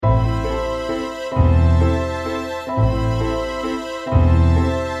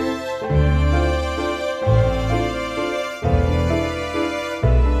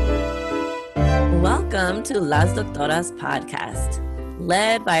Welcome to Las Doctoras podcast.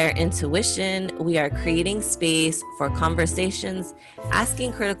 Led by our intuition, we are creating space for conversations,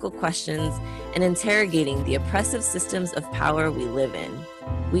 asking critical questions, and interrogating the oppressive systems of power we live in.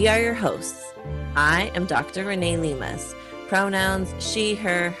 We are your hosts. I am Dr. Renee Limas, pronouns she,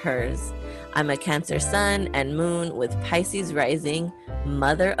 her, hers. I'm a Cancer sun and moon with Pisces rising,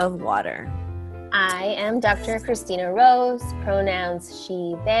 mother of water. I am Dr. Christina Rose, pronouns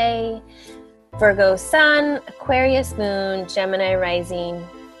she, they, Virgo sun, Aquarius moon, Gemini rising,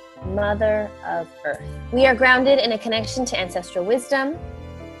 mother of earth. We are grounded in a connection to ancestral wisdom.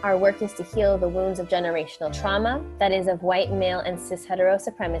 Our work is to heal the wounds of generational trauma, that is of white male and cis hetero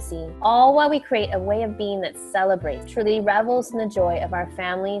supremacy, all while we create a way of being that celebrates, truly revels in the joy of our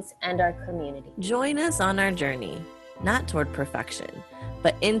families and our community. Join us on our journey, not toward perfection,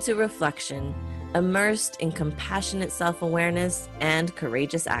 but into reflection, immersed in compassionate self-awareness and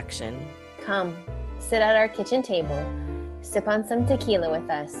courageous action. Come, sit at our kitchen table, sip on some tequila with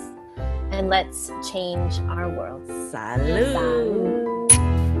us, and let's change our world. Salud! Salud.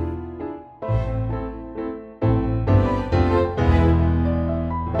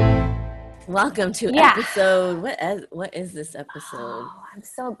 Welcome to episode, what is this episode? Oh, I'm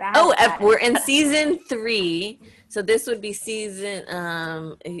so bad. We're in season 3. So this would be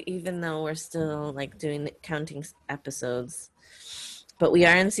season, even though we're still counting episodes. But we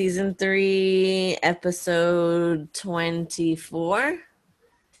are in season 3, episode 24.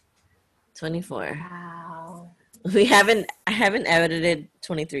 24. Wow. I haven't edited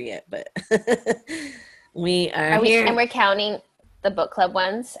 23 yet, but we are here. And we're counting the book club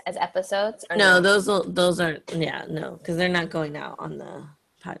ones as episodes? Or no, those aren't, because they're not going out on the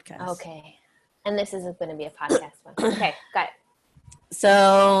podcast. Okay. And this is going to be a podcast one. Okay, got it.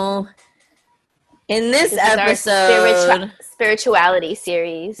 So in this episode, spirituality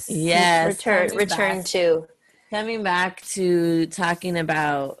series. Yes. Return to. Coming back to talking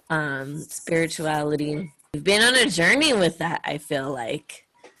about spirituality. We've been on a journey with that, I feel like.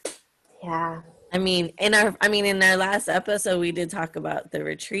 Yeah. In our last episode, we did talk about the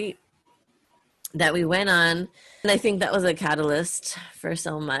retreat that we went on. And I think that was a catalyst for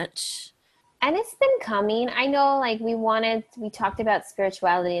so much. And it's been coming. I know, we talked about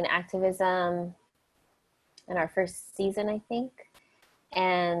spirituality and activism in our first season, I think.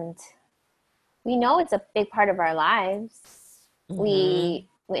 And we know it's a big part of our lives. Mm-hmm.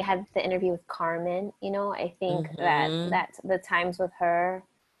 We had the interview with Carmen, I think that the times with her.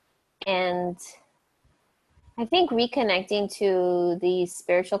 And I think reconnecting to these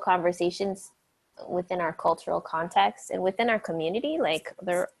spiritual conversations within our cultural context and within our community,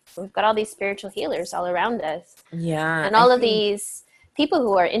 we've got all these spiritual healers all around us. Yeah. And all of these people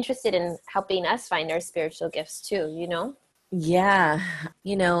who are interested in helping us find our spiritual gifts too, Yeah.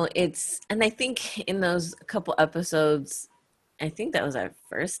 And I think in those couple episodes, I think that was our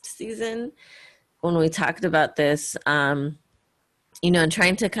first season when we talked about this, and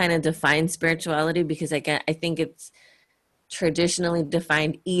trying to kind of define spirituality, because I think it's traditionally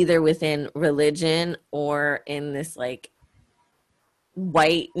defined either within religion or in this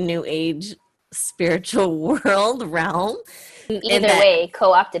white new age spiritual world realm. Either way,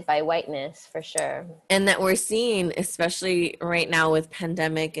 co-opted by whiteness for sure. And that we're seeing, especially right now with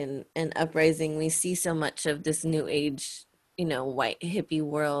pandemic and uprising, we see so much of this new age, white hippie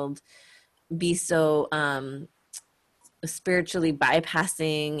world be so spiritually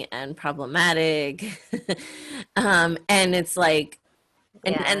bypassing and problematic. And it's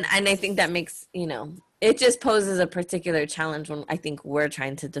and I think that makes, it just poses a particular challenge when I think we're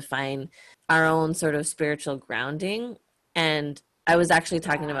trying to define our own sort of spiritual grounding. And I was actually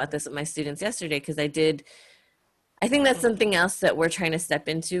talking about this with my students yesterday, because I think that's something else that we're trying to step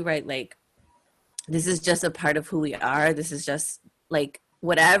into, right? This is just a part of who we are. This is just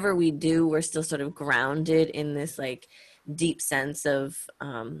whatever we do, we're still sort of grounded in this deep sense of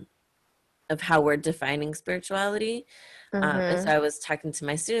how we're defining spirituality. And so I was talking to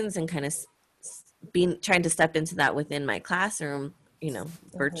my students and kind of trying to step into that within my classroom,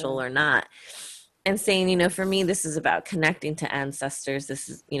 virtual or not, and saying, for me, this is about connecting to ancestors. This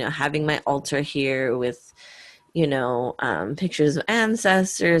is, having my altar here with, pictures of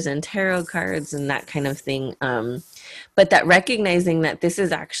ancestors and tarot cards and that kind of thing. But that recognizing that this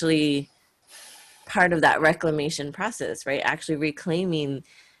is actually part of that reclamation process, right? Actually reclaiming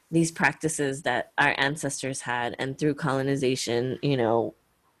these practices that our ancestors had, and through colonization,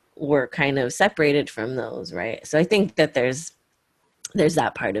 we're kind of separated from those, right? So I think that there's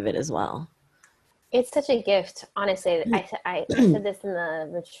that part of it as well. It's such a gift, honestly. I said this in the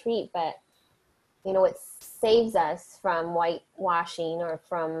retreat, but it saves us from whitewashing or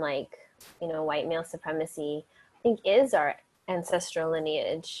from white male supremacy, I think is our ancestral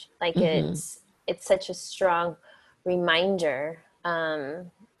lineage. Like Mm-hmm. it's such a strong reminder,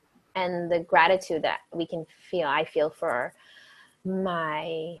 and the gratitude that I feel for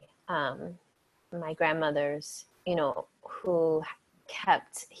my my grandmothers, who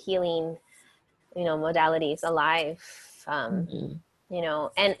kept healing, modalities alive, Mm-hmm.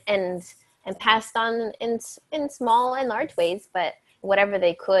 And passed on in small and large ways, but whatever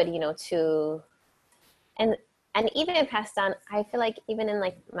they could, to and even passed on. I feel like even in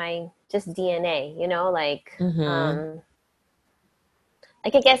like my just DNA, Mm-hmm.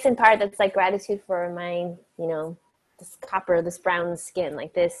 like I guess in part that's like gratitude for my, this brown skin,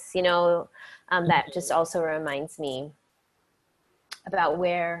 like this, that just also reminds me about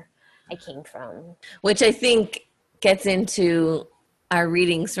where I came from. Which I think gets into our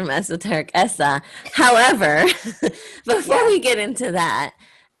readings from Esoteric Essa. However, before we get into that,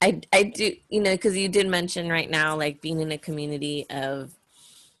 I do, because you did mention right now, like being in a community of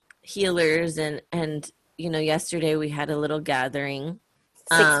healers, and yesterday we had a little gathering,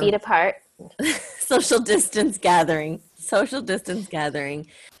 6 feet apart. social distance gathering.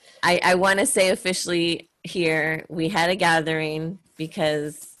 I want to say officially here, we had a gathering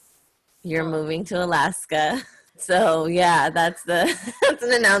because you're moving to Alaska. So yeah, that's that's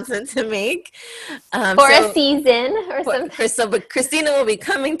an announcement to make. For a season or something. But Christina will be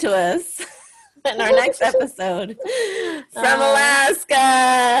coming to us in our next episode from Alaska.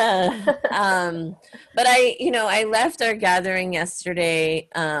 But I left our gathering yesterday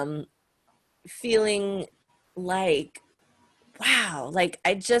feeling like, wow, like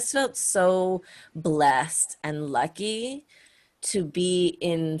I just felt so blessed and lucky to be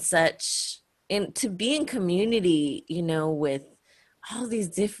in community, with all these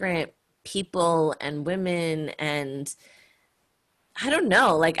different people and women. And I don't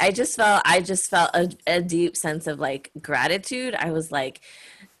know, like I just felt a deep sense of like gratitude. I was like,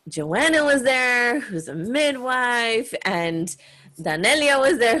 Joanna was there, who's a midwife, and Danelia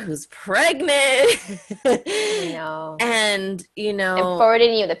was there, who's pregnant. I know. And I'm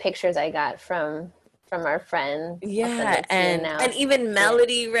forwarding you the pictures I got from our friend. Yeah, and even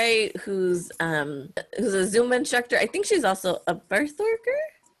Melody, right, who's a Zumba instructor. I think she's also a birth worker.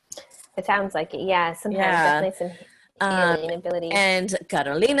 It sounds like it. Yeah, sometimes definitely some healing ability. And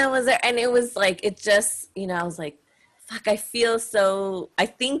Carolina was there, and it was like, it just, I was like, fuck, I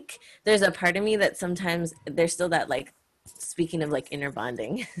think there's a part of me that sometimes there's still that, like, speaking of like inner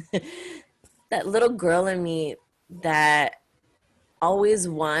bonding, that little girl in me that always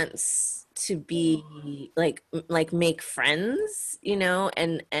wants to be like make friends,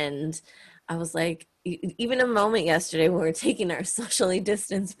 and I was like, even a moment yesterday when we were taking our socially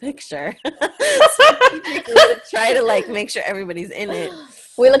distanced picture, try to like make sure everybody's in it.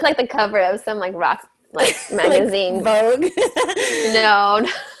 We look like the cover of some like rock like magazine. Like Vogue. No,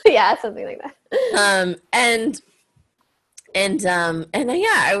 yeah, something like that. And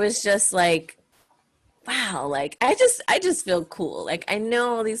yeah, I was just like, wow, like I just feel cool. Like I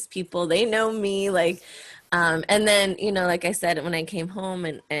know all these people, they know me, like and then, like I said, when I came home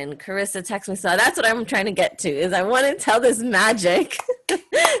and Carissa texted me, so that's what I'm trying to get to, is I want to tell this magic that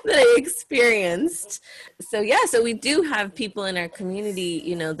I experienced. So yeah, so we do have people in our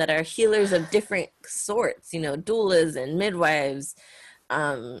community, that are healers of different sorts, doulas and midwives,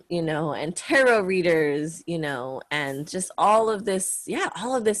 and tarot readers, and just all of this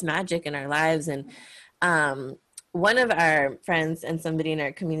magic in our lives. And one of our friends and somebody in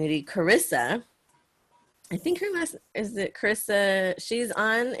our community, Carissa, I think her last, is it Carissa? She's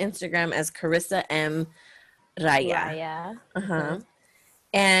on Instagram as Carissa M. Raya. Mm-hmm.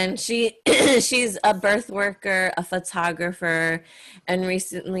 And she's a birth worker, a photographer, and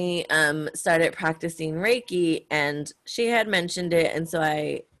recently started practicing Reiki. And she had mentioned it, and so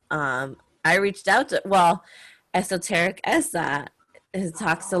I reached out to, Esoteric Essa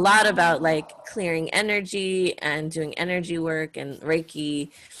talks a lot about like clearing energy and doing energy work and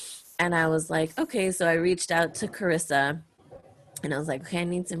Reiki. And I was like, okay, so I reached out to Carissa and I was like, okay, I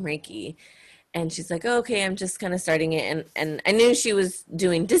need some Reiki. And she's like, oh, okay, I'm just kind of starting it. And I knew she was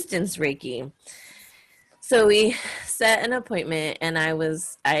doing distance Reiki. So we set an appointment, and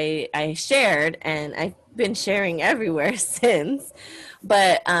I shared, and I've been sharing everywhere since.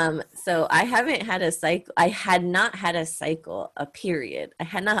 But so I haven't had a cycle. I had not had a cycle, a period. I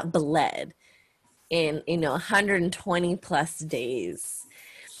had not bled in 120 plus days.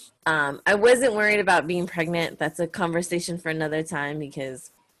 I wasn't worried about being pregnant. That's a conversation for another time,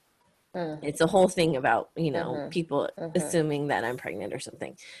 because it's a whole thing about, people assuming that I'm pregnant or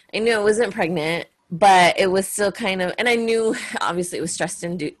something. I knew I wasn't pregnant, but it was still kind of, and I knew obviously it was stress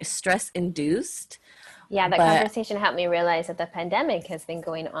induced. Yeah, that But conversation helped me realize that the pandemic has been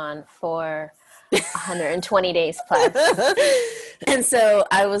going on for 120 days plus. and so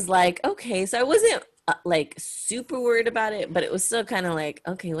I was like, okay, so I wasn't like super worried about it, but it was still kind of like,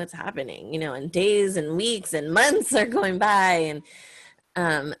 okay, what's happening? And days and weeks and months are going by.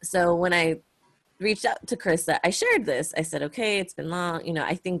 And so when I reached out to Krista, I shared this. I said, okay, it's been long.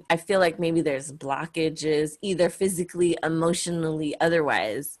 I feel like maybe there's blockages, either physically, emotionally,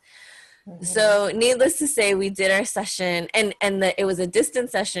 otherwise. So needless to say, we did our session, and it was a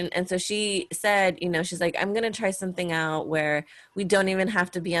distance session. And so she said, she's like, I'm going to try something out where we don't even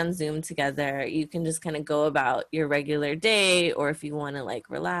have to be on Zoom together. You can just kind of go about your regular day, or if you want to like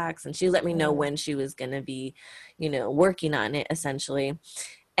relax. And she let me know when she was going to be, working on it essentially.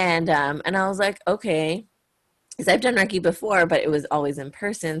 And I was like, okay, because I've done Reiki before, but it was always in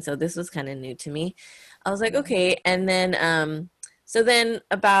person. So this was kind of new to me. I was like, okay. And then, so then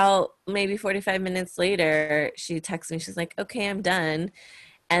about maybe 45 minutes later, she texts me. She's like, okay, I'm done.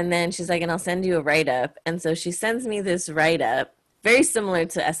 And then she's like, and I'll send you a write-up. And so she sends me this write-up, very similar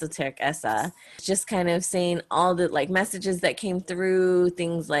to Esoteric Essa, just kind of saying all the like messages that came through,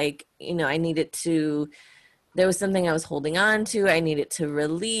 things like, I needed to, there was something I was holding on to, I needed to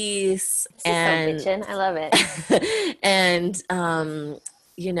release. And so bitchin'. I love it. And,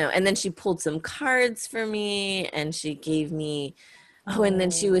 and then she pulled some cards for me, and she gave me, and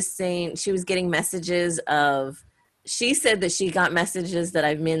then she was saying, she was getting messages of, she said that she got messages that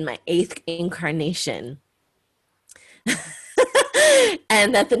I'm in my 8th incarnation.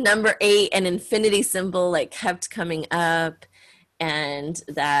 And that the number 8 and infinity symbol like kept coming up, and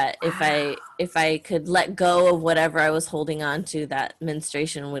that if I could let go of whatever I was holding on to, that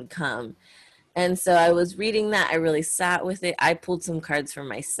menstruation would come. And so I was reading that. I really sat with it. I pulled some cards for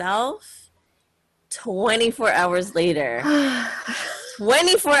myself. 24 hours later,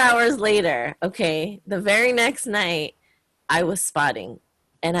 24 hours later, okay, the very next night, I was spotting.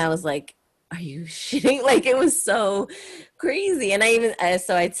 And I was like, are you shitting? Like, it was so crazy. And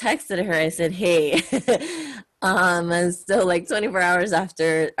so I texted her. I said, hey, so like 24 hours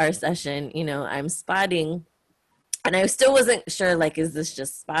after our session, I'm spotting. And I still wasn't sure, like, is this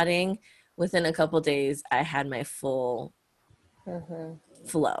just spotting? Within a couple days, I had my full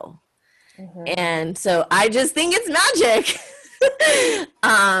flow. And so I just think it's magic.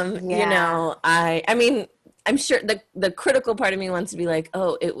 I mean, I'm sure the critical part of me wants to be like,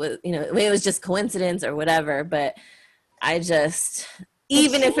 oh, it was, it was just coincidence or whatever. But I just,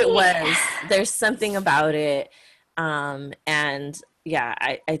 even if it was, there's something about it. And yeah,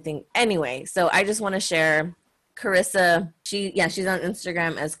 I think anyway, so I just want to share Carissa. She's on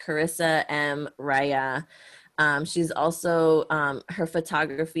Instagram as Carissa M. Raya. She's also, her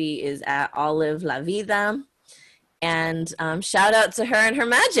photography is at Olive La Vida. And shout out to her and her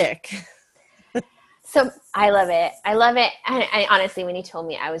magic. So I love it. I love it. And I honestly, when you told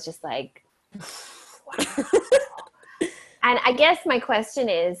me, I was just like, wow. And I guess my question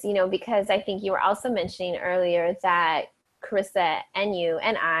is, because I think you were also mentioning earlier that Carissa and you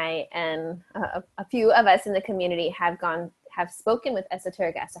and I and a few of us in the community have spoken with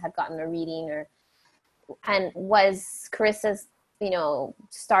Esoteric Essa, have gotten a reading and was Carissa's,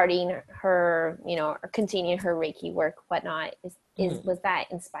 starting her, or continuing her Reiki work, whatnot, was that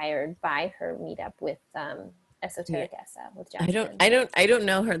inspired by her meetup with Esoteric Essa with Justin? I don't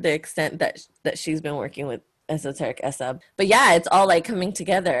know her the extent that she's been working with Esoteric Essa, but yeah, it's all like coming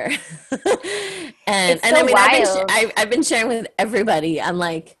together. and so I mean, I've been sharing with everybody. I'm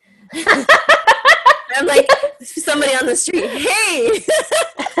like somebody on the street, hey.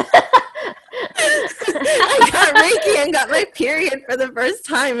 I got Reiki and got my period for the first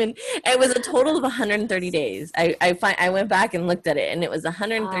time, and it was a total of 130 days. I went back and looked at it, and it was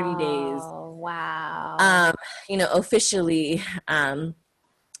 130 days. Oh, wow. Officially, and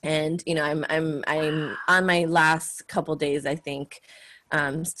I'm on my last couple days, I think.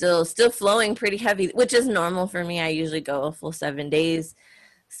 Still flowing pretty heavy, which is normal for me. I usually go a full 7 days.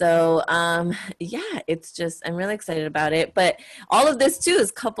 So, it's just, I'm really excited about it. But all of this too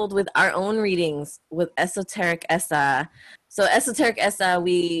is coupled with our own readings with Esoteric Essa. So Esoteric Essa,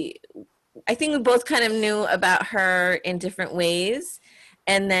 I think we both kind of knew about her in different ways.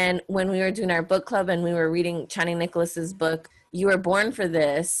 And then when we were doing our book club and we were reading Chani Nicholas's book, You Were Born for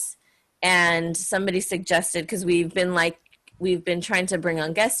This, and somebody suggested, because we've been trying to bring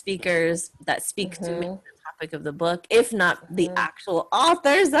on guest speakers that speak to of the book, if not the actual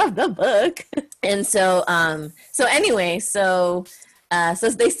authors of the book. And so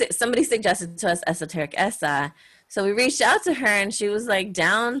somebody suggested to us Esoteric Essa. So we reached out to her and she was like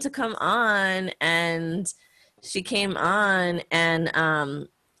down to come on, and she came on, and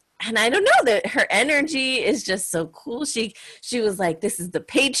I don't know, that her energy is just so cool. She was like, this is the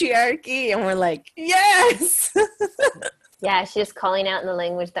patriarchy, and we're like, yes. Yeah, she's just calling out in the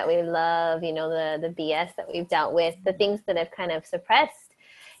language that we love, you know, the BS that we've dealt with, the things that have kind of suppressed,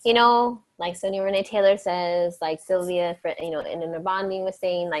 you know, like Sonia Renee Taylor says, like Sylvia, you know, in her bonding was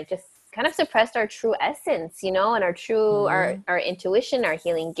saying, like, just kind of suppressed our true essence, you know, and our true, our intuition, our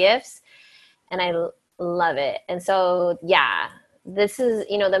healing gifts. And I love it. And so, yeah, this is,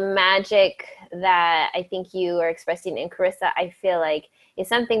 you know, the magic that I think you are expressing in Carissa, I feel like is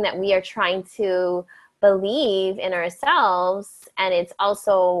something that we are trying to believe in ourselves. And it's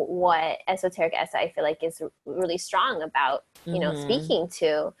also what Esoteric Essa, I feel like, is really strong about, you know, speaking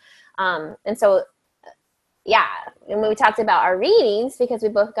to. And so, yeah, and when we talked about our readings, because we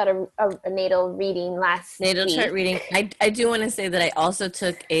both got a natal reading last natal week. chart reading. I do want to say that I also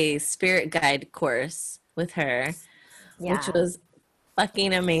took a spirit guide course with her, which was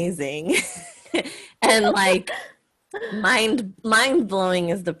fucking amazing. And like mind blowing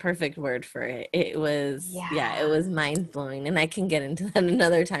is the perfect word for it. It was it was mind blowing, and I can get into that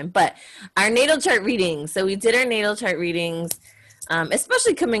another time. But our natal chart readings. So we did our natal chart readings,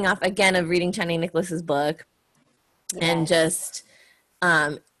 especially coming off again of reading Chani Nicholas's book, and just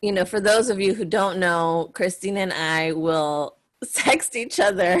you know, for those of you who don't know, Christina and I will text each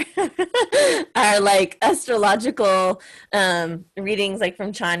other our like astrological readings, like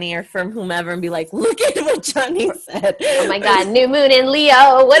from Chani or from whomever, and be like, look at what Chani said. Oh my God, new moon in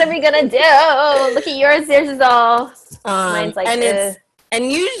Leo. What are we gonna do? Look at yours. Yours is all. Mine's like,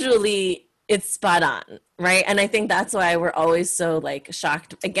 and usually it's spot on, right? And I think that's why we're always so like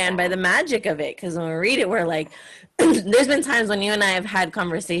shocked again by the magic of it, because when we read it, we're like, there's been times when you and I have had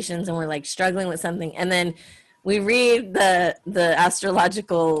conversations and we're like struggling with something, and then we read the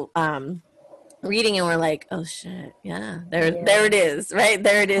astrological reading and we're like, oh shit, there it is, right?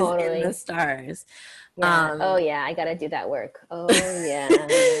 There it is, totally. In the stars. Oh yeah, I gotta do that work. Oh yeah.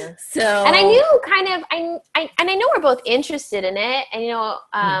 So, and I knew kind of, and I know we're both interested in it, and you know,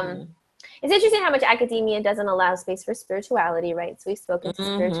 it's interesting how much academia doesn't allow space for spirituality, right? So we've spoken to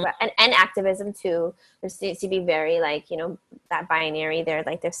spirituality and activism too. There seems to be very like, you know, that binary. They're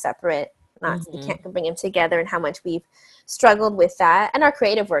like, they're separate. You can't bring them together, and how much we've struggled with that, and our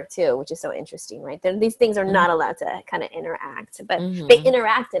creative work too, which is so interesting, right? These things are not allowed to kind of interact, but they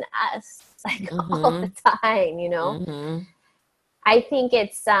interact in us like all the time, you know. I think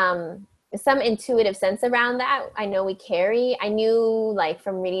it's some intuitive sense around that. I know we carry. I knew, like,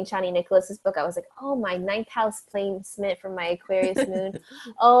 from reading Chani Nicholas's book, I was like, oh, my ninth house placement from my Aquarius moon.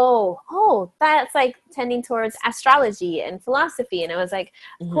 oh, that's like tending towards astrology and philosophy. And I was like,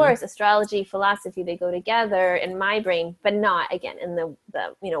 of course, astrology, philosophy, they go together in my brain, but not, again, in the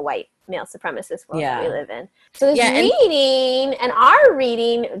you know, white male supremacist world that we live in. So this reading and our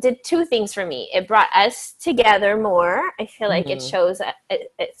reading did two things for me. It brought us together more. I feel like it shows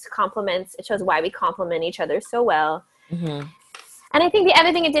it complements. It shows why we complement each other so well. And I think the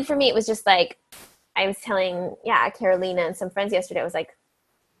other thing it did for me, it was just like, I was telling Carolina and some friends yesterday. I was like,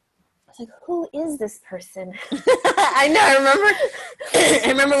 who is this person? I know. I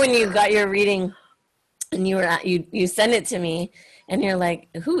remember when you got your reading and you sent it to me. And you're like,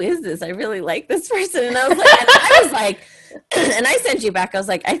 who is this? I really like this person. And I was like, and I sent you back. I was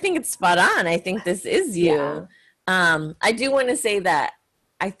like, I think it's spot on. I think this is you. Yeah. I do want to say that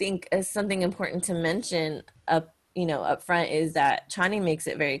I think something important to mention up front is that Chani makes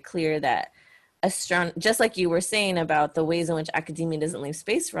it very clear that just like you were saying about the ways in which academia doesn't leave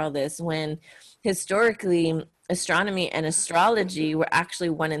space for all this, when historically astronomy and astrology were actually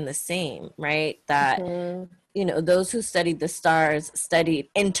one and the same, right? That you know, those who studied the stars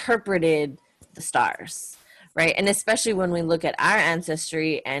interpreted the stars, right? And especially when we look at our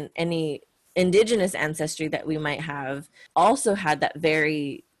ancestry and any indigenous ancestry that we might have, also had that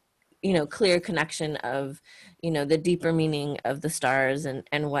very, you know, clear connection of, you know, the deeper meaning of the stars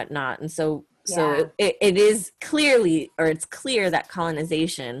and whatnot. And so it is clearly, or it's clear that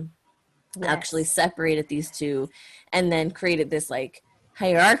colonization actually separated these two and then created this like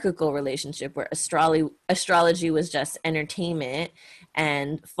hierarchical relationship where astrology was just entertainment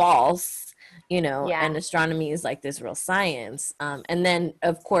and false, you know, and astronomy is like this real science. And then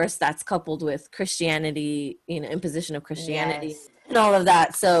of course that's coupled with Christianity, you know, imposition of Christianity and all of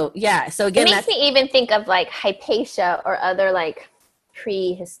that. So so again, it makes me even think of like Hypatia or other like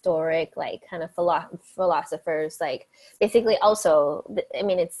prehistoric like kind of philosophers, like basically also, I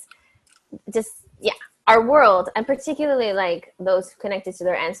mean, it's just our world, and particularly like those connected to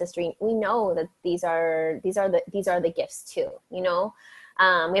their ancestry, we know that these are the gifts too, you know.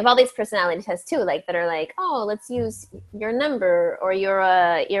 We have all these personality tests too, like that are like, oh, let's use your number or your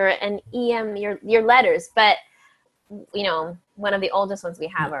an EM, your letters. But you know, one of the oldest ones we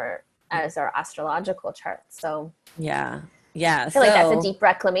have are as our astrological charts. So yeah, I feel like that's a deep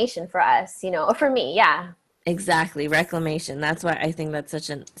reclamation for us, you know, or for me. Yeah, exactly, reclamation. That's why I think that's such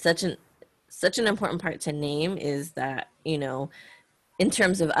an important part to name, is that, you know, in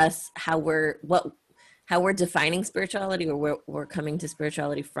terms of us, how we're defining spirituality, or where we're coming to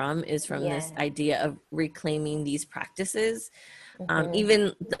spirituality from, is from this idea of reclaiming these practices.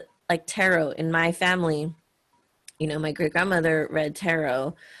 Even like tarot in my family, you know, my great grandmother read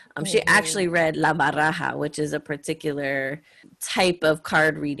tarot. She actually read La Baraja, which is a particular type of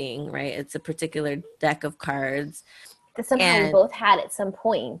card reading, right? It's a particular deck of cards. That somehow we both had at some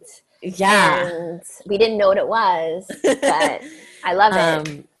point. Yeah. And we didn't know what it was, but I love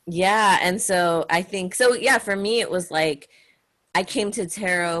it. Yeah. And so I think, so yeah, for me, it was like, I came to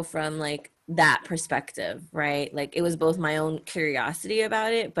tarot from like that perspective, right? Like it was both my own curiosity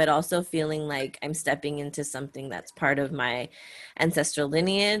about it, but also feeling like I'm stepping into something that's part of my ancestral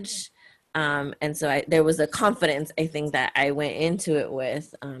lineage. And so there was a confidence, I think, that I went into it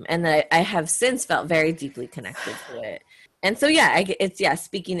with, and that I have since felt very deeply connected to it. And so, yeah,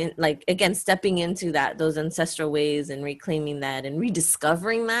 speaking in, like, again, stepping into those ancestral ways and reclaiming that and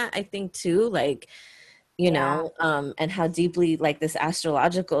rediscovering that, I think too, like, you know, and how deeply like this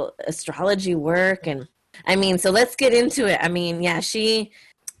astrology work. And I mean, so let's get into it. I mean, yeah,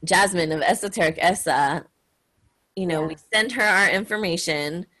 Jasmine of Esoteric Essa, you know, we send her our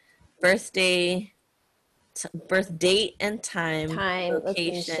information, birth date and time,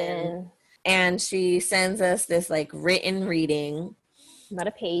 location, and she sends us this like written reading, about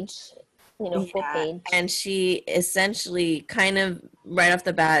a page, you know, full page. And she essentially kind of right off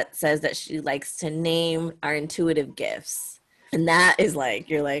the bat says that she likes to name our intuitive gifts. And that is like,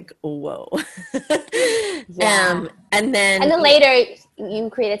 you're like, whoa. And then later you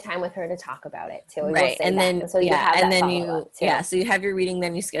create a time with her to talk about it too. Right. And then, so you have and then so you have your reading,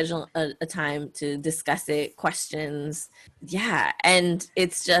 then you schedule a time to discuss it, questions. Yeah. And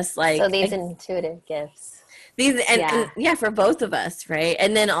it's just like, so these intuitive gifts. And for both of us, right?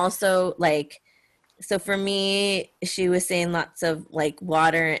 And then also like, so for me, she was saying lots of like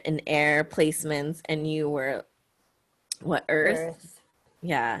water and air placements, and you were what, earth?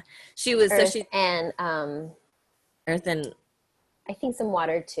 Yeah, she was earth, so she and earth, and I think some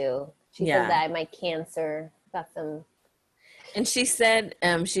water too. She said that my Cancer got some, and she said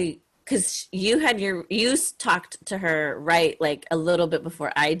because you talked to her right like a little bit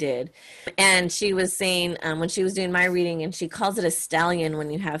before I did, and she was saying when she was doing my reading, and she calls it a stallion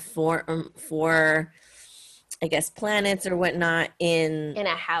when you have four I guess planets or whatnot in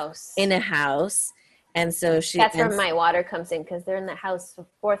a house, and so that's where my water comes in, because they're in the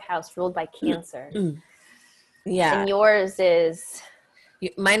fourth house ruled by Cancer. Yeah, and yours is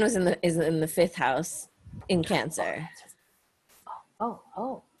mine was in the fifth house in Cancer.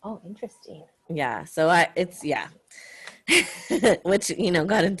 Oh, interesting. Yeah, so which, you know,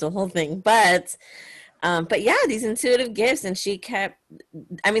 got into the whole thing, but yeah, these intuitive gifts, and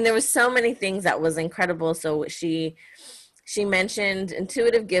I mean, there was so many things that was incredible. So she mentioned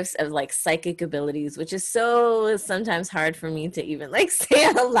intuitive gifts of like psychic abilities, which is so sometimes hard for me to even like say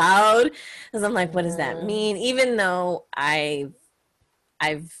out loud, because I'm like, what does that mean? Even though I'm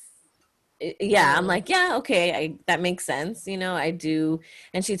like, yeah, okay, that makes sense. You know, I do.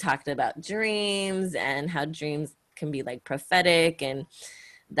 And she talked about dreams and how dreams can be like prophetic, and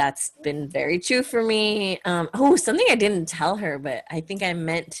that's been very true for me. Something I didn't tell her, but I think I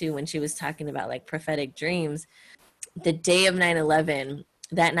meant to when she was talking about like prophetic dreams. The day of 9/11,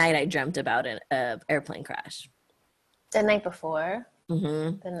 that night I dreamt about an airplane crash. The night before?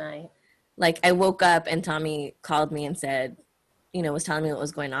 Mm-hmm. The night. Like I woke up and Tommy called me and said, you know, was telling me what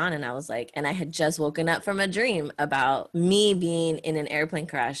was going on. And I was like, and I had just woken up from a dream about me being in an airplane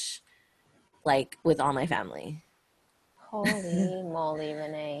crash, like with all my family. Holy moly,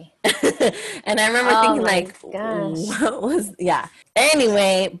 Renee. And I remember thinking like, what was,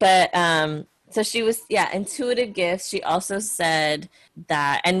 Anyway, but, so she was, intuitive gifts. She also said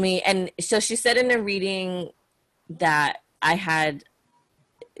that, and so she said in a reading that I had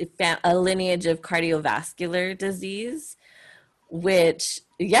a lineage of cardiovascular disease, which,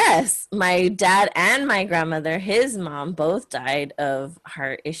 yes, my dad and my grandmother, his mom, both died of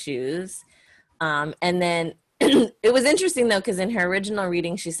heart issues. And then it was interesting though, because in her original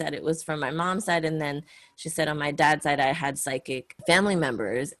reading, she said it was from my mom's side. And then she said on my dad's side, I had psychic family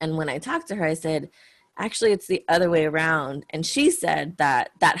members. And when I talked to her, I said, actually it's the other way around. And she said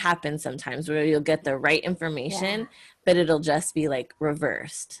that that happens sometimes where you'll get the right information, but it'll just be like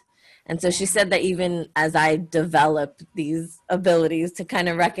reversed. And so she said that even as I developed these abilities to kind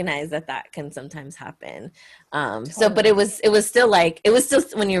of recognize that that can sometimes happen. So, but it was still like, it was still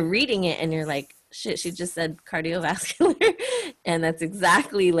when you're reading it and you're like, shit, she just said cardiovascular. And that's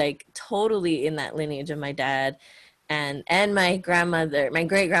exactly like totally in that lineage of my dad and my grandmother, my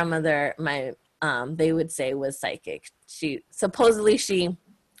great grandmother, they would say was psychic. She supposedly she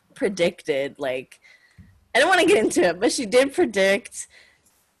predicted, like, I don't want to get into it, but she did predict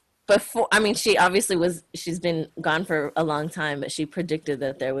before. I mean, she obviously she's been gone for a long time, but she predicted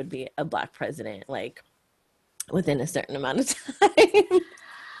that there would be a black president, like, within a certain amount of time.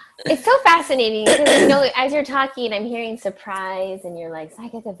 It's so fascinating because, you know, as you're talking, I'm hearing surprise and you're like,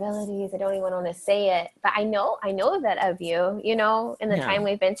 psychic abilities. I don't even want to say it, but I know that of you, you know, in the time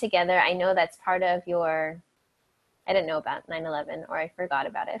we've been together. I know that's part of your, I didn't know about 9/11 or I forgot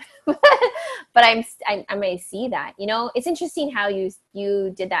about it, but I may see that, you know. It's interesting how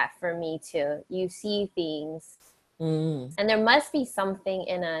you did that for me too. You see things and there must be something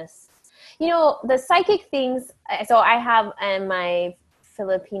in us, you know, the psychic things. So I have in my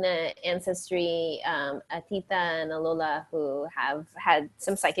Filipina ancestry, a tita and a lola who have had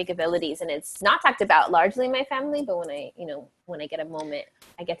some psychic abilities, and it's not talked about largely in my family, but when I get a moment,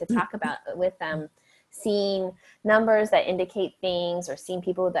 I get to talk about it with them, seeing numbers that indicate things or seeing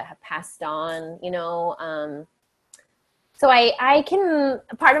people that have passed on, you know. So I can,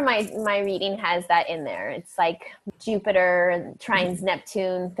 part of my reading has that in there. It's like Jupiter trines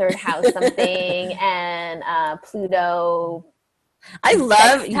Neptune, third house something, and Pluto, I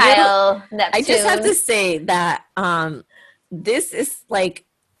love you. Neptune. I just have to say that this is like,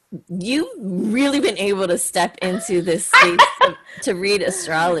 you've really been able to step into this space to read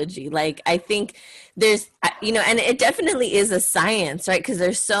astrology. Like, I think there's, you know, and it definitely is a science, right? Because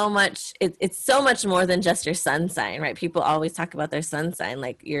there's so much, it's so much more than just your sun sign, right? People always talk about their sun sign,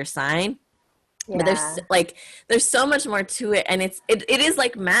 like your sign. Yeah. But there's so much more to it. And it is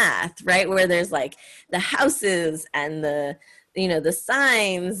like math, right? Where there's like the houses and the, you know, the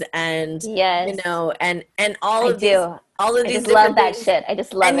signs and, you know, and all of these. All of these, I just love that shit. I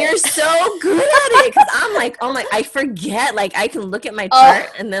just love it. And you're so good at it because I'm like, oh my, I forget. Like, I can look at my chart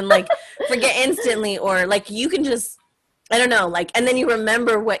and then like forget instantly, or like you can just, I don't know, like, and then you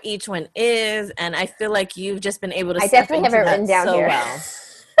remember what each one is. And I feel like you've just been able to. I definitely have it written down so here. Well.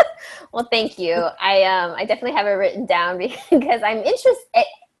 Well, thank you. I definitely have it written down because I'm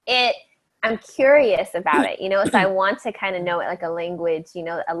interested. I'm curious about it, you know. So I want to kind of know it like a language, you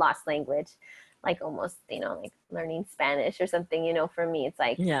know, a lost language. Like almost, you know, like learning Spanish or something, you know. For me, it's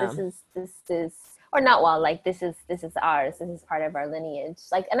like, this is, or not, well, like this is ours. This is part of our lineage.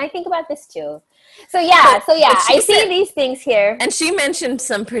 Like, and I think about this too. So yeah, I see these things here. And she mentioned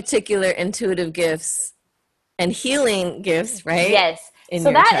some particular intuitive gifts and healing gifts, right? Yes.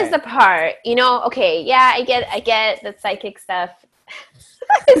 So that is the part, you know. Okay, yeah, I get the psychic stuff.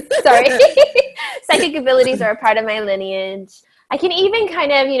 Sorry, psychic abilities are a part of my lineage. I can even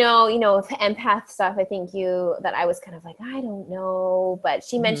kind of, you know, the empath stuff. I think that I was kind of like, I don't know. But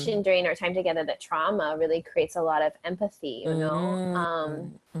she mentioned during our time together that trauma really creates a lot of empathy, you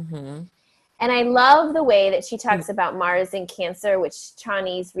know. And I love the way that she talks about Mars in Cancer, which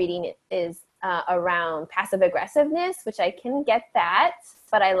Chani's reading is around passive aggressiveness, which I can get that.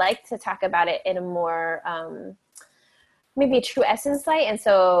 But I like to talk about it in a more maybe a true essence light. And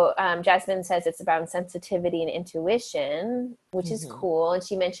so Jasmine says it's about sensitivity and intuition, which is cool. And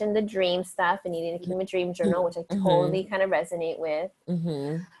she mentioned the dream stuff and needing to keep a dream journal, which I totally kind of resonate with.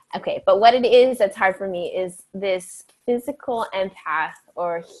 Okay, but what it is that's hard for me is this physical empath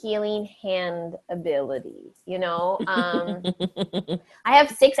or healing hand ability, you know. I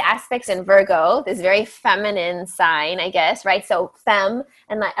have 6 aspects in Virgo, this very feminine sign, I guess, right? So femme,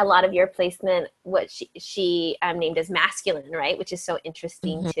 and a lot of your placement, what she named as masculine, right? Which is so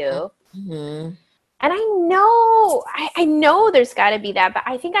interesting too. And I know there's got to be that, but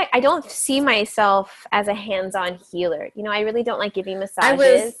I think I don't see myself as a hands-on healer. You know, I really don't like giving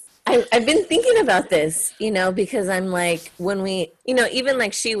massages. I've been thinking about this, you know, because I'm like, when we, you know, even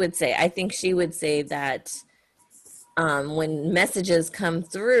like she would say, I think she would say that when messages come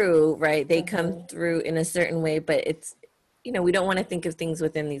through, right, they come through in a certain way, but it's, you know, we don't want to think of things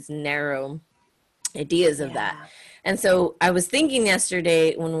within these narrow ideas of that. And so I was thinking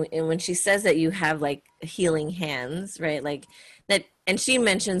yesterday when she says that you have like healing hands, right? Like that, and she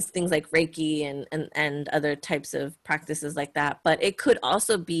mentions things like Reiki and other types of practices like that, but it could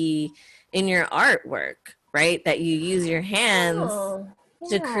also be in your artwork, right? That you use your hands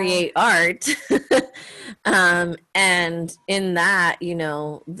to create art. And in that, you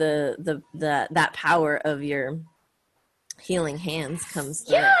know, the that power of your healing hands comes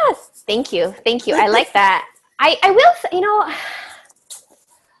through. Yes, thank you, I like that. I will say, you know,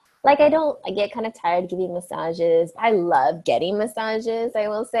 like I get kind of tired giving massages. I love getting massages, I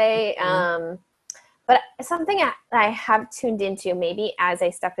will say. But something I have tuned into, maybe as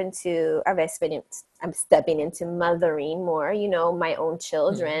I step into, I'm stepping into mothering more, you know, my own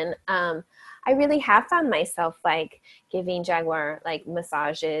children. I really have found myself like giving Jaguar like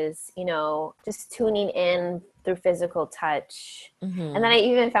massages, you know, just tuning in through physical touch. And then I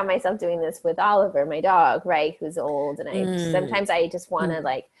even found myself doing this with Oliver, my dog, right, who's old. And sometimes I just want to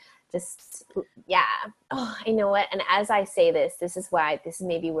like, just, yeah. Oh, you know what? And as I say this, this is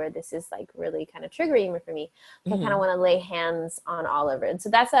maybe where this is like really kind of triggering for me. I kind of want to lay hands on Oliver. And so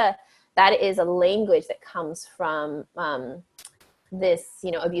that is a language that comes from this,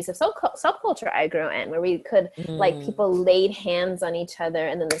 you know, abusive subculture I grew in, where we could like people laid hands on each other,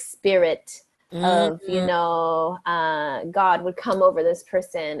 and then the spirit of, you know, God would come over this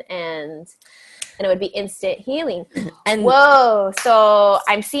person, and it would be instant healing. And whoa, so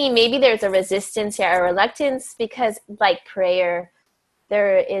I'm seeing maybe there's a resistance here, a reluctance, because like prayer,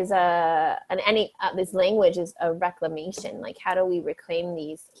 there is this language is a reclamation. Like, how do we reclaim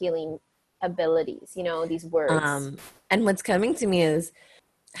these healing abilities, you know, these words? And what's coming to me is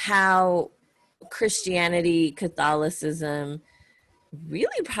how Christianity, Catholicism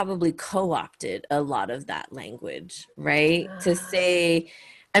really probably co-opted a lot of that language, right? To say,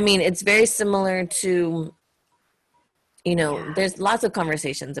 I mean, it's very similar to, you know, there's lots of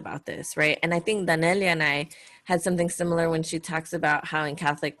conversations about this, right? And I think Danelia and I had something similar when she talks about how in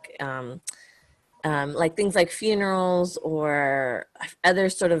Catholic, like things like funerals or other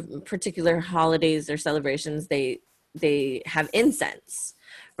sort of particular holidays or celebrations, they have incense,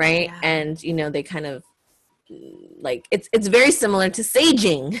 right? And, you know, they kind of, like it's very similar to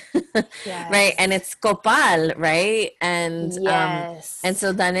saging, right? And it's copal, right? And and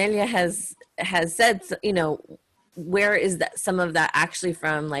so Danelia has said, you know, where is that some of that actually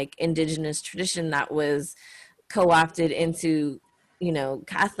from, like indigenous tradition that was co-opted into, you know,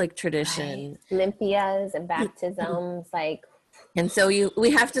 Catholic tradition, limpias and baptisms, like. And so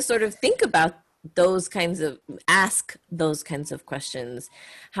we have to sort of think about ask those kinds of questions.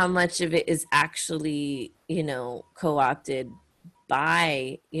 How much of it is actually, you know, co-opted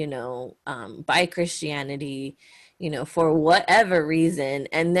by, you know, by Christianity, you know, for whatever reason.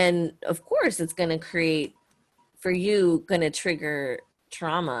 And then of course it's going to trigger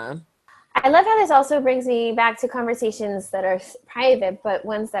trauma. I love how this also brings me back to conversations that are private, but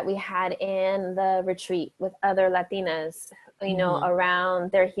ones that we had in the retreat with other Latinas, you know,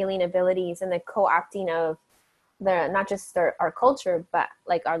 around their healing abilities and the co-opting of not just our culture, but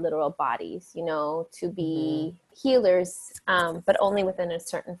like our literal bodies, you know, to be healers, but only within a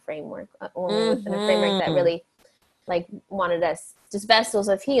certain framework, within a framework that really like wanted us just vessels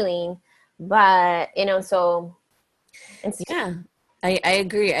of healing. But, you know, so. I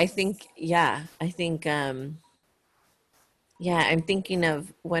agree. I think, I'm thinking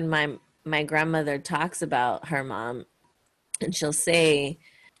of when my grandmother talks about her mom, and she'll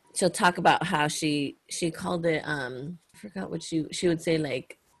talk about how she called it, I forgot what she would say,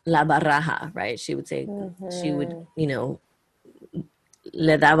 like la baraja, right? She would say, she would, you know,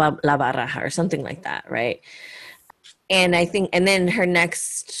 le daba la baraja or something like that, right? And I think, and then her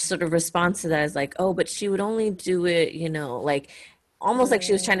next sort of response to that is like, oh, but she would only do it, you know, like almost like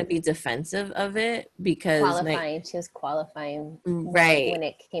she was trying to be defensive of it, because she was qualifying, right, when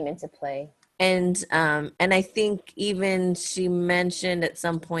it came into play. And I think even she mentioned at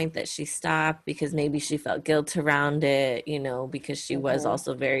some point that she stopped because maybe she felt guilt around it, you know, because she was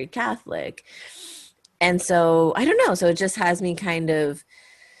also very Catholic. And so I don't know. So it just has me kind of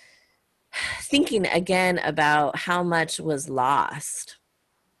thinking again about how much was lost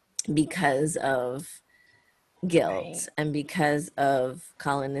because of guilt and because of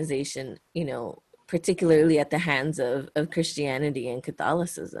colonization, you know, particularly at the hands of Christianity and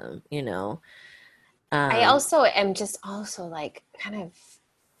Catholicism, you know. I also am just also like kind of,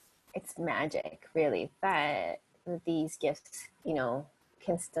 it's magic really that these gifts, you know,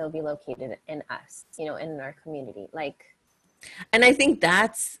 can still be located in us, you know, in our community. Like, and I think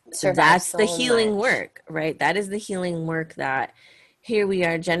that's the healing work, right? That is the healing work, that here we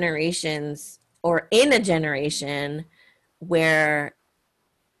are generations, or in a generation where,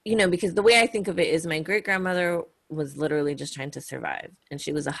 you know, because the way I think of it is my great grandmother was literally just trying to survive, and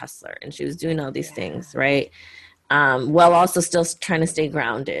she was a hustler, and she was doing all these things, right? While also still trying to stay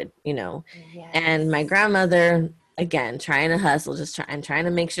grounded, you know. And my grandmother again, trying to hustle, trying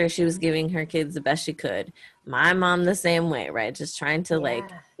to make sure she was giving her kids the best she could. My mom the same way, right? Just trying to like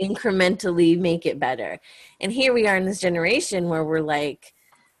incrementally make it better. And here we are in this generation where we're like,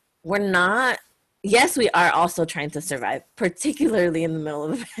 we're not, yes, we are also trying to survive, particularly in the middle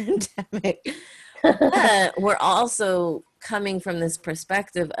of a pandemic. But we're also coming from this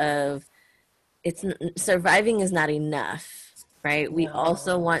perspective of surviving is not enough, right? No. We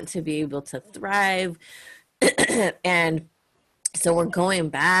also want to be able to thrive. And so we're going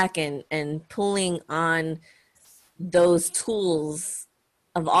back and pulling on those tools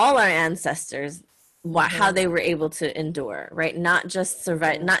of all our ancestors, how they were able to endure, right? Not just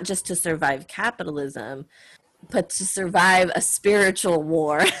survive, not just to survive capitalism, but to survive a spiritual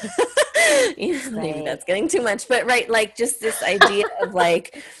war. Maybe that's getting too much, but right, like just this idea of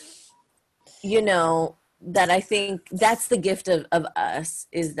like, that I think that's the gift of us,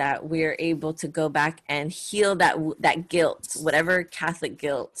 is that we're able to go back and heal that guilt, whatever Catholic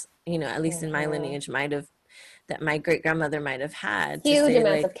guilt, at least in my lineage that my great grandmother might have had. Huge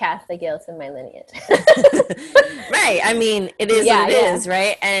amounts of Catholic guilt in my lineage. Right. I mean, it is what it is,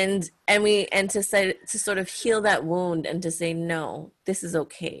 right? And to sort of heal that wound and to say, no, this is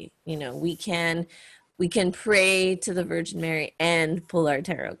okay. We can pray to the Virgin Mary and pull our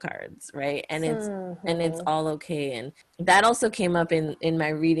tarot cards, right? And it's all okay. And that also came up in my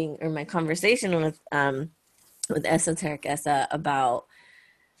reading or my conversation with Esoteric Essa about,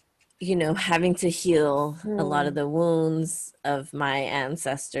 having to heal a lot of the wounds of my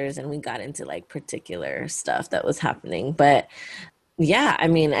ancestors, and we got into like particular stuff that was happening. But yeah, I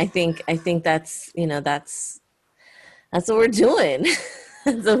mean, I think that's that's what we're doing.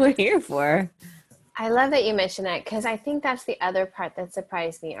 That's what we're here for. I love that you mentioned that, because I think that's the other part that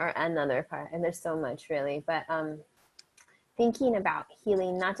surprised me, or another part, and there's so much really, but thinking about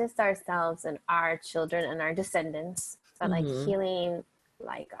healing not just ourselves and our children and our descendants, but like healing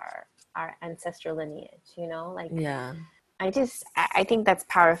like our ancestral lineage, I think that's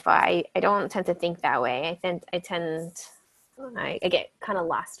powerful. I don't tend to think that way. I get kind of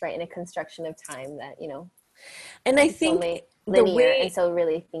lost, right, in a construction of time that, and I think linear, and so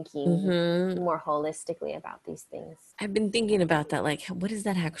really thinking more holistically about these things. I've been thinking about that, like, what does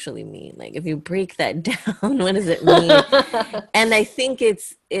that actually mean? Like, if you break that down, what does it mean? And I think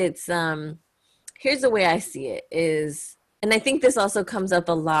it's here's the way I see it is, and I think this also comes up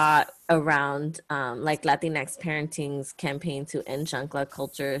a lot around like Latinx Parenting's campaign to end chancla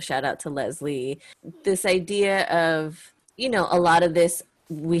culture. Shout out to Leslie. This idea of, a lot of this,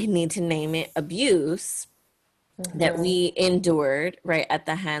 we need to name it, abuse that we endured, right, at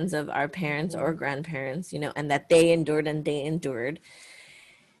the hands of our parents or grandparents, and that they endured.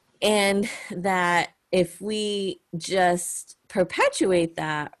 And that if we just perpetuate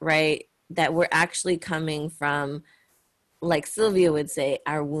that, right, that we're actually coming from, like Sylvia would say,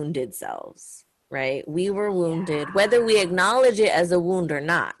 our wounded selves, right? We were wounded, whether we acknowledge it as a wound or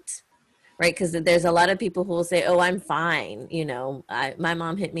not, right? Because there's a lot of people who will say, oh, I'm fine. My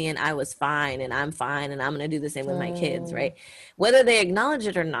mom hit me and I was fine and I'm fine and I'm going to do the same with my kids, right? Whether they acknowledge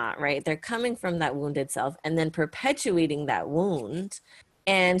it or not, right? They're coming from that wounded self and then perpetuating that wound.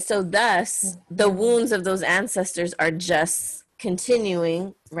 And so thus the wounds of those ancestors are just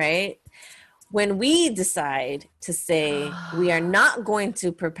continuing, right? When we decide to say we are not going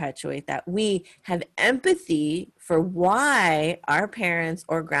to perpetuate that, we have empathy for why our parents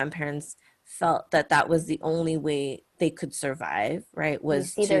or grandparents felt that was the only way they could survive, right?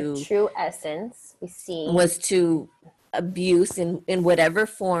 Was we see their true essence. Was to abuse in whatever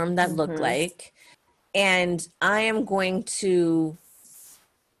form that looked like. And I am going to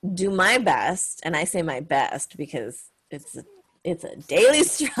do my best, and I say my best because it's a daily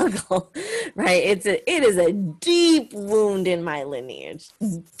struggle, right? It is a deep wound in my lineage,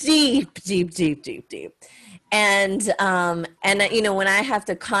 deep. And when I have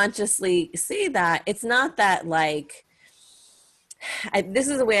to consciously say that, it's not that like, this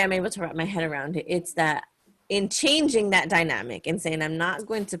is the way I'm able to wrap my head around it. It's that in changing that dynamic and saying, I'm not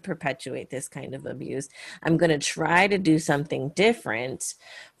going to perpetuate this kind of abuse, I'm going to try to do something different,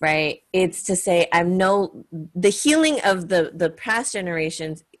 right? It's to say, the healing of the past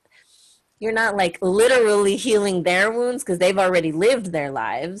generations, you're not like literally healing their wounds because they've already lived their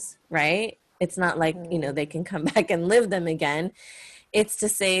lives, right? It's not like, they can come back and live them again. It's to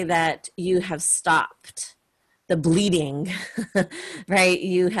say that you have stopped the bleeding, right?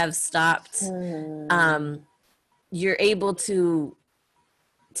 You have stopped, you're able to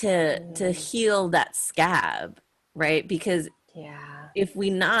heal that scab, right? Because if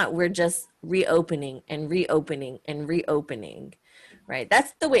we not, we're just reopening, right?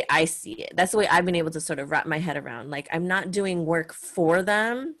 That's the way I see it. That's the way I've been able to sort of wrap my head around. Like, I'm not doing work for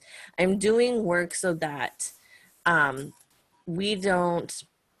them. I'm doing work so that we don't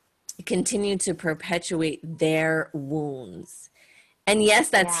continue to perpetuate their wounds. And yes,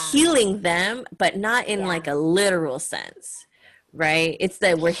 that's healing them, but not in like a literal sense, right? It's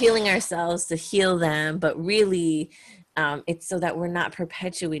that we're healing ourselves to heal them, but really it's so that we're not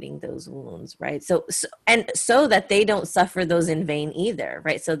perpetuating those wounds, right? So that they don't suffer those in vain either,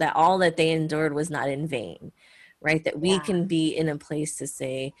 right? So that all that they endured was not in vain, right? That we can be in a place to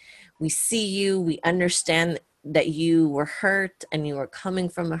say, we see you, we understand that you were hurt and you were coming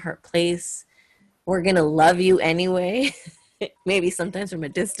from a hurt place. We're going to love you anyway. Maybe sometimes from a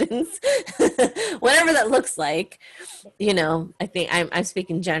distance, whatever that looks like, you know. I think I'm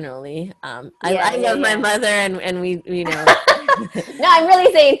speaking generally. I love my mother, and we, you know. No, I'm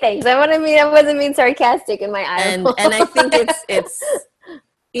really saying things. I wasn't being sarcastic in my eye. And I think it's,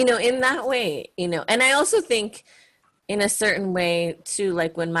 you know, in that way, you know. And I also think in a certain way too,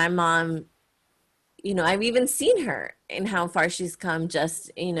 like when my mom, you know, I've even seen her and how far she's come, just,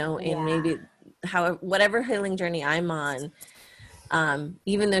 you know, in maybe whatever healing journey I'm on,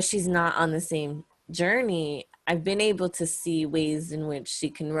 even though she's not on the same journey, I've been able to see ways in which she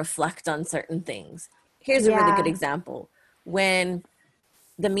can reflect on certain things. Here's a really good example. When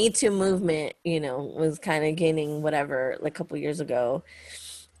the Me Too movement, you know, was kind of gaining whatever, like a couple years ago.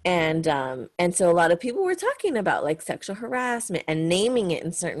 And so a lot of people were talking about like sexual harassment and naming it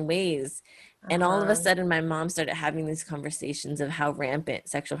in certain ways. And all of a sudden, my mom started having these conversations of how rampant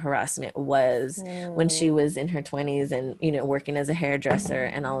sexual harassment was when she was in her 20s and, you know, working as a hairdresser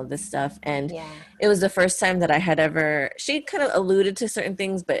and all of this stuff. And it was the first time that I had ever, she kind of alluded to certain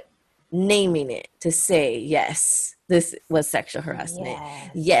things, but naming it to say, yes, this was sexual harassment.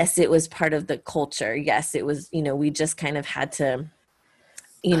 Yes, it was part of the culture. Yes, it was, you know, we just kind of had to,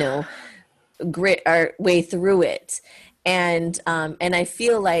 you know, grit our way through it. And I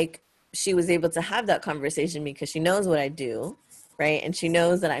feel like she was able to have that conversation because she knows what I do, right? And she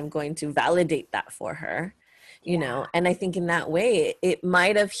knows that I'm going to validate that for her, you know. And I think in that way, it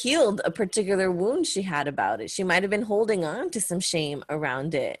might have healed a particular wound she had about it. She might have been holding on to some shame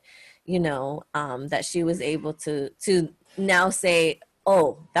around it, you know, that she was able to now say,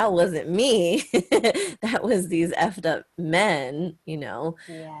 oh, that wasn't me. That was these effed up men, you know.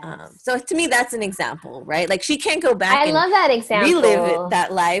 So to me, that's an example, right? Like she can't go back I love that example. Relive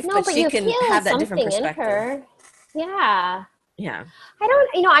that life, but she can have that different perspective. Her. Yeah. Yeah. I don't,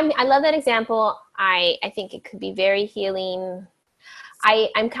 you know, I love that example. I think it could be very healing.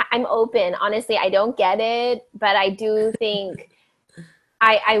 I'm open. Honestly, I don't get it, but I do think,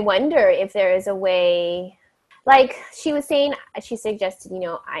 I wonder if there is a way. Like she was saying, she suggested, you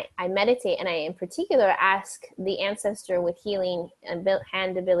know, I meditate and I in particular ask the ancestor with healing and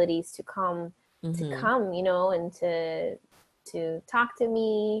hand abilities to come, you know, and to talk to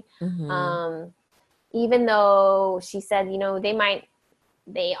me. Even though she said, you know,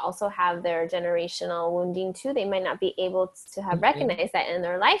 they also have their generational wounding too. They might not be able to have recognized that in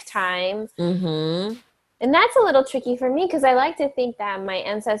their lifetime. And that's a little tricky for me because I like to think that my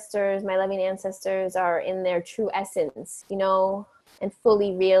ancestors, my loving ancestors, are in their true essence, you know, and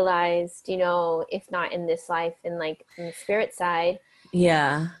fully realized, you know, if not in this life, in like in the spirit side.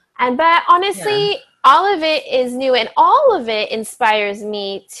 But honestly, all of it is new and all of it inspires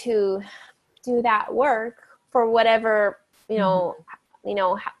me to do that work for whatever, you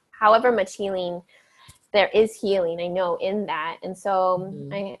know, however much healing there is healing, I know in that. And so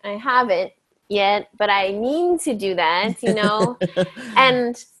I haven't yet, but I mean to do that, you know.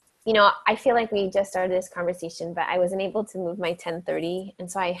 And you know, I feel like we just started this conversation, but I wasn't able to move my 1030, and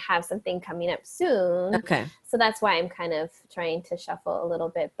so I have something coming up soon. Okay. So that's why I'm kind of trying to shuffle a little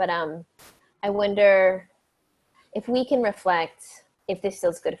bit. But I wonder if we can reflect, if this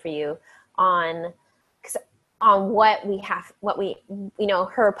feels good for you, on what we, you know,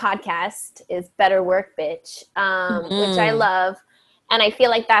 her podcast is Better Work Bitch, which I love. And I feel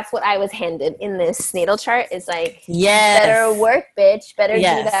like that's what I was handed in this natal chart is like, better work, bitch, better do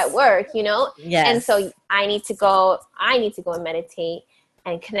that work, you know? And so I need to go and meditate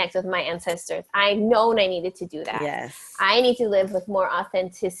and connect with my ancestors. I've known I needed to do that. I need to live with more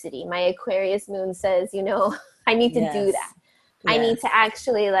authenticity. My Aquarius moon says, you know, I need to do that. I need to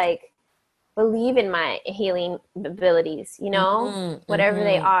actually like believe in my healing abilities, you know, whatever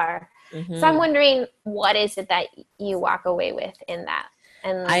they are. So I'm wondering, what is it that you walk away with in that?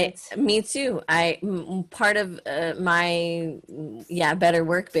 And me too. Part of my Better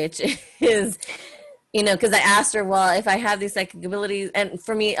Work Bitch is you know, because I asked her, well, if I have these psychic abilities, and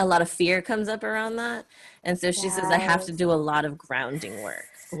for me, a lot of fear comes up around that. And so she says I have to Yes. do a lot of grounding work,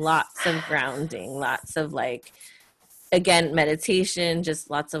 lots of grounding, lots of like, again, meditation, just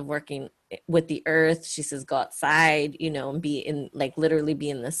lots of working with the earth. She says go outside, you know, and be in, like, literally be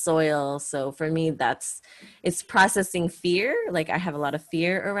in the soil. So for me, it's processing fear. Like I have a lot of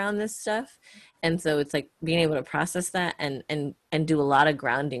fear around this stuff. And so it's like being able to process that and do a lot of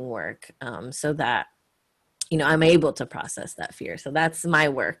grounding work, so that, you know, I'm able to process that fear. So that's my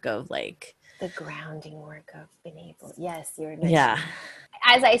work of like the grounding work of being able. Yes, you're mentioning. Yeah.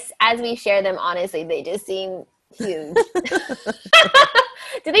 As we share them, honestly, they just seem huge.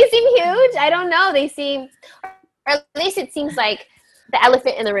 Do they seem huge? I don't know. They seem, or at least it seems like the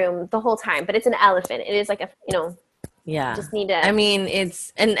elephant in the room the whole time. But it's an elephant. It is like a, you know. Yeah. Just need to. I mean,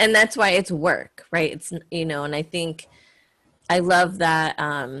 it's and that's why it's work, right? It's, you know, and I think I love that,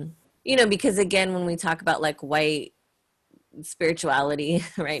 you know, because again, when we talk about like white spirituality,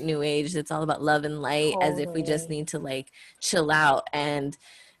 right, new age, it's all about love and light, as if we just need to like chill out. And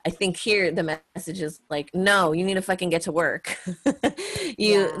I think here the message is like, no, you need to fucking get to work.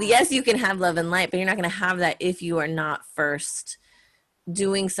 Yes, you can have love and light, but you're not going to have that if you are not first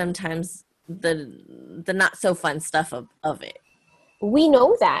doing sometimes the not so fun stuff of it. We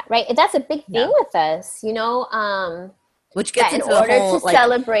know that, right? That's a big thing with us, you know. Which gets into in order whole, to like,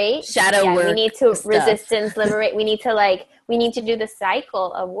 celebrate shadow work. We need to stuff. Resistance, liberate. We need to do the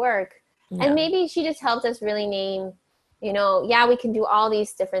cycle of work. Yeah. And maybe she just helped us really name, you know, we can do all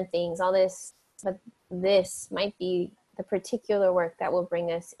these different things, all this, but this might be the particular work that will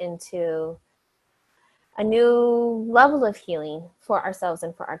bring us into a new level of healing for ourselves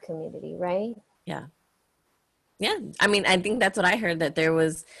and for our community, right? Yeah. Yeah. I mean, I think that's what I heard, that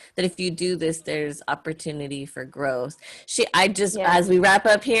if you do this, there's opportunity for growth. As we wrap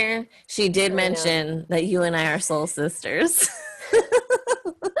up here, she did mention that you and I are soul sisters.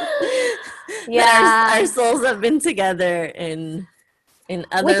 Yeah. Our souls have been together in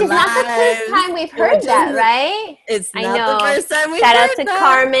other lives. Which is not the first time we've heard that, right? It's not the first time we've heard that. Shout out to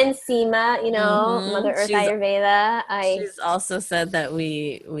Carmen Sima, you know, Mother Earth Ayurveda. She's also said that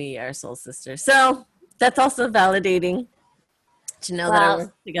we are soul sisters. So that's also validating to know that our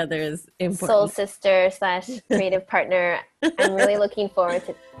work together is important. Soul sister / creative partner. I'm really looking forward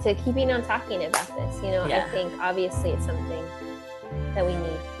to keeping on talking about this. You know, I think obviously it's something that we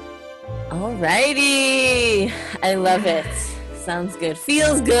need. Alrighty. I love it. Sounds good.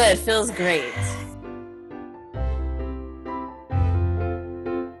 Feels good. Feels great.